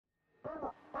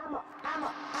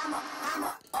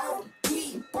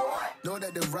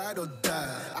that they ride or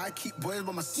die. I keep boys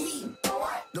by my side.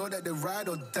 Know that they ride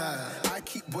or die. I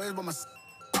keep boys by my side.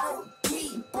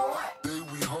 Day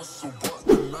we hustle, but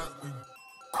the night we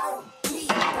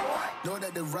know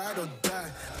that they ride or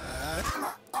die.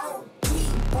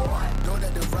 Know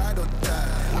that they ride or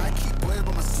die. I keep boys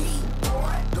by my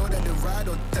side. Know that they ride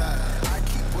or die. I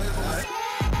keep boys by my side.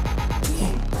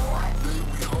 Day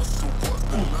we hustle, but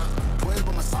the night boys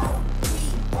by my side.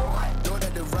 Know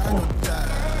that they ride or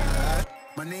die.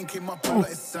 My name came up a lot,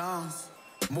 it sounds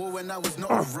more when I was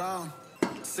not around.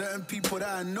 Certain people that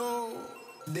I know,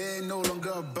 they ain't no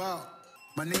longer about.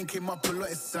 My name came up a lot,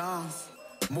 it sounds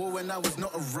more when I was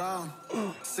not around.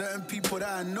 Certain people that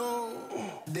I know,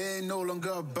 they ain't no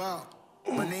longer about.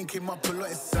 My name came up a lot,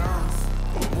 it sounds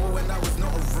more when I was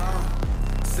not around.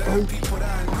 Certain people that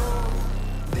I know,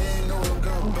 they ain't no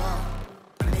longer about.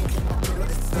 My name came up a lot,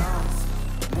 it sounds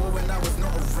more when I was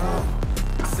not around.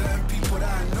 Certain people that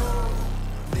I know,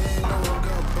 they ain't no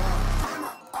longer about.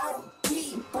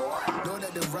 Know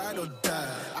that they ride or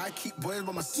die. I keep boys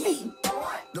by my side.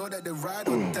 Know that they ride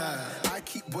or die. I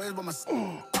keep boys by my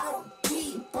side.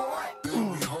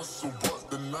 Then we hustle, but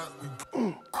the night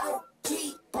we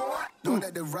know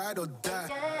that they ride or die.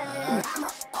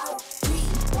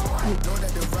 Know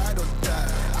that they ride or die.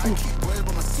 I keep boys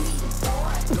by my side.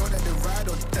 Know that they ride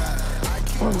or die. I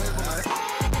keep boys by my side.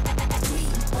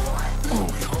 Then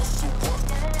we hustle, but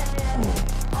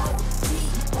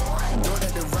know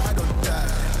that they ride or die.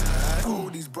 Oh,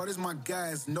 these brothers, my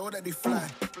guys, know that they fly.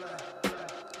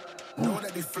 Know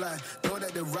that they fly. Know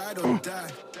that they ride or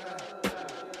die.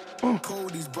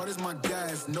 Cold, these brothers, my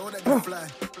guys, know that they fly.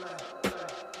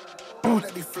 Know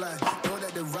that they fly. Know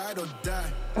that they ride or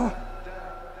die.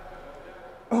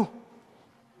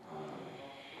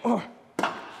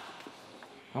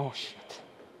 Oh shit！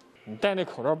 你戴那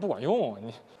口罩不管用，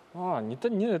你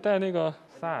得戴那个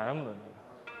3M 的那个。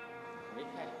没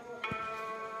开。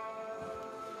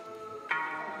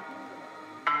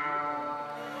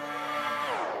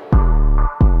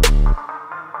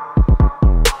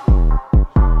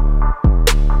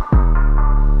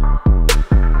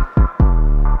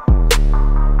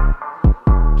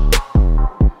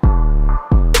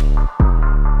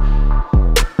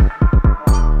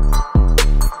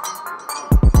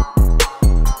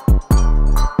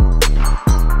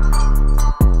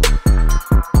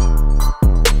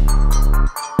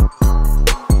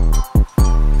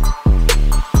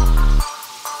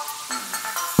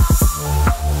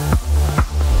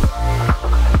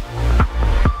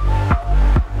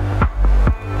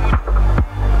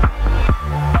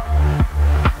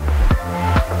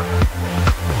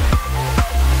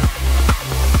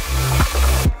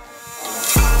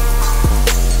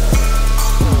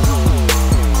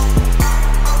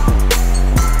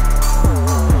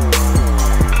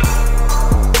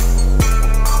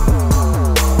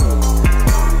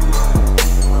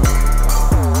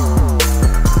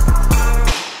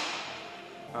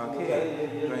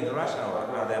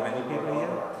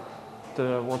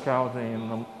The workout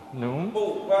in noon,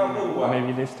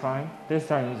 maybe this time. This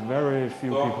time is very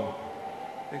few people.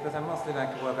 Because I mostly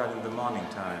like to work out in the morning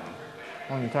time.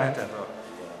 Morning time? Better for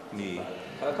me.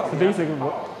 So basically,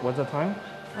 what's the time?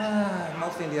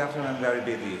 Mostly in the afternoon I'm very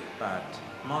busy, but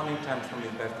morning time for me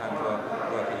is best time for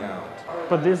working out.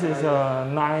 But this is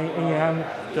 9 a.m.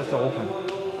 just open.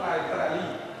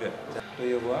 Good. Do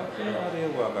you work or do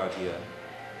you work out here?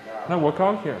 No, work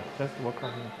out here. Just work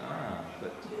out here. Ah,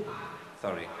 good.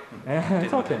 Sorry.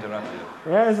 It's okay. Interrupt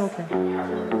you. Yeah, it's okay.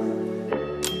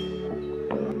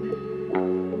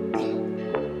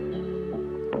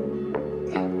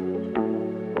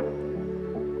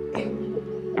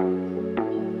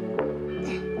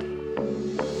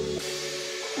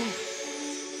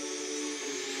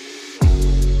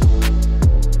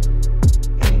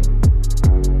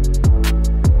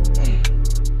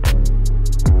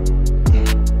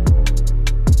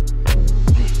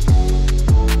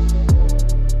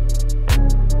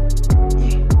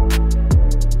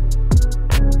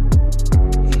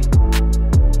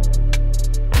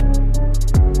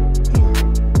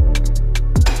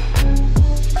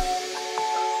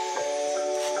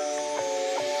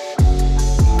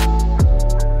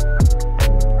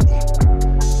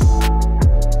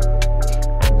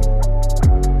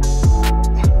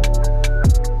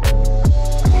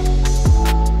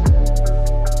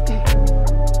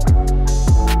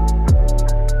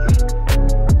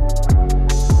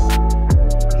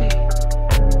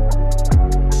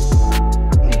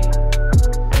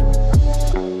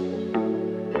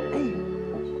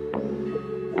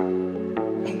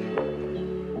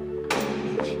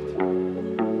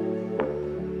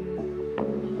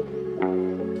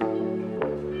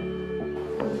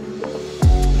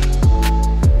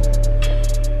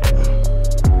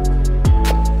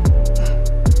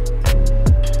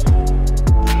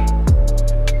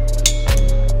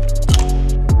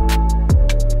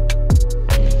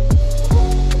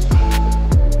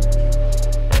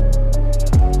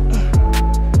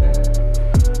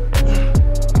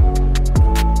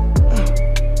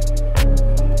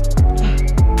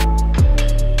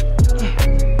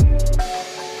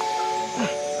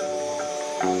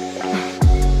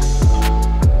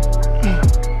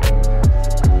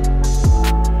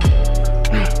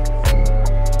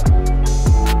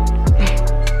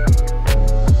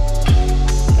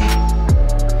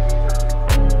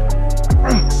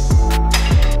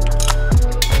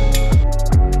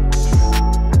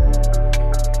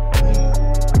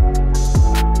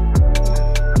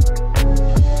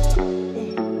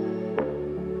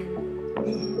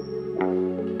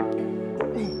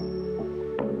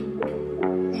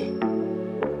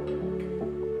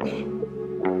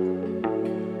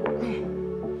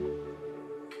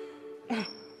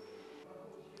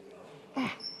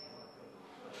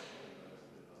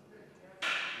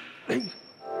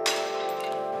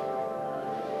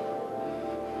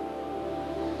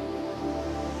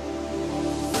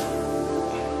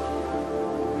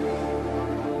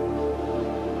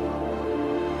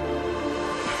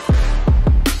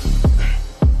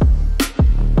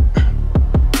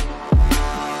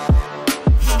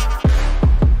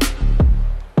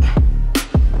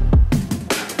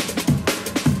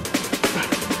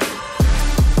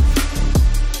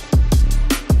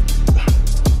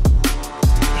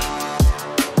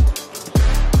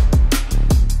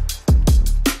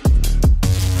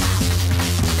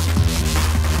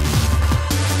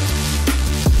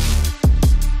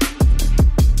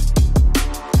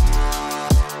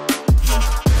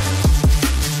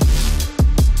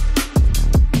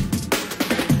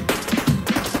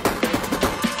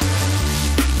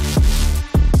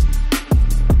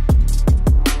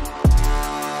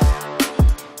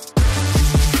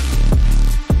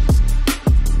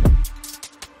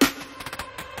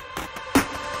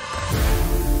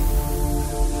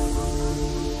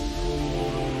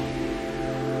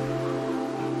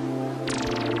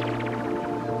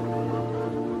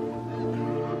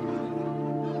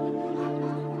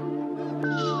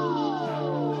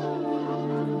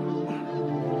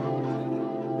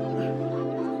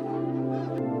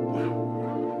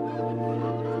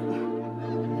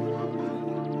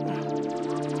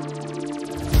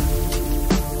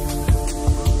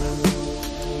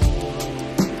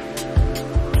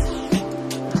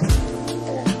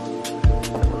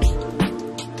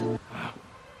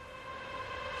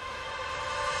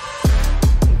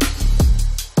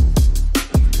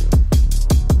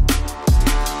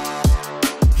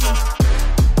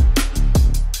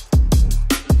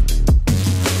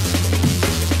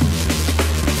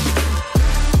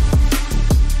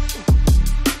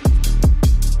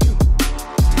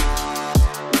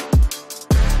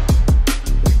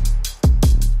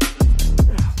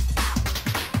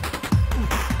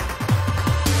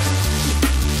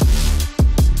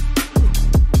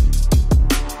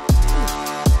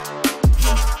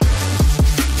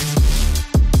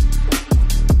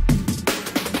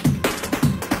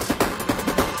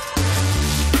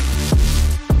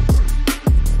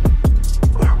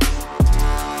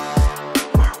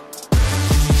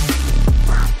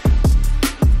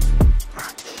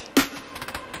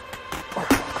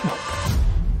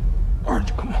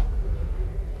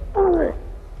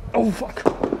 Oh fuck!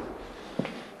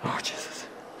 Oh Jesus!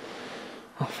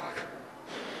 Oh fuck!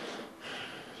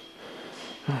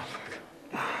 Oh fuck!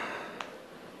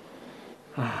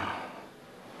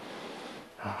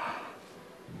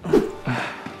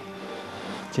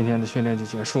 今天的训练就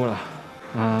结束了。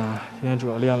今天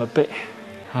主要练了背。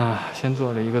先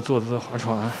做了一个坐姿划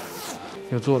船，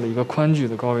又做了一个宽距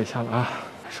的高位下拉，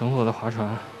绳索的划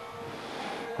船。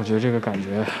我觉得这个感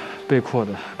觉背阔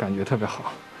的感觉特别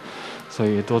好，所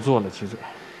以多做了几组。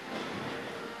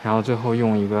然后最后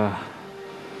用一个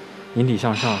引体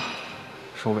向上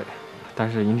收尾，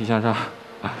但是引体向上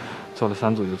做了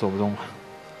3组就做不动了，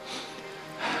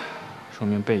说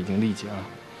明背已经力竭了。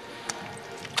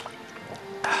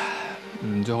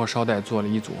最后捎带做了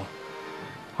1组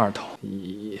2头，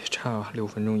差6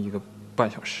分钟1个半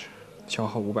小时，消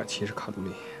耗570卡路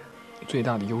里。最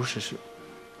大的优势是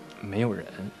没有人，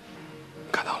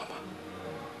看到了吗？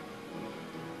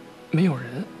没有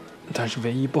人，但是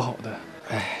唯一不好的，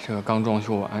这个刚装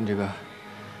修完，这个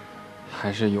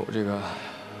还是有这个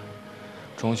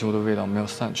装修的味道没有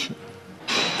散去。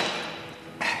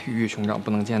鱼与熊掌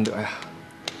不能兼得呀。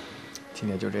今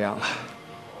天就这样了。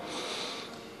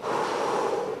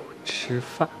吃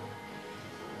饭。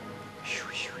咻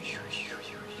咻咻咻。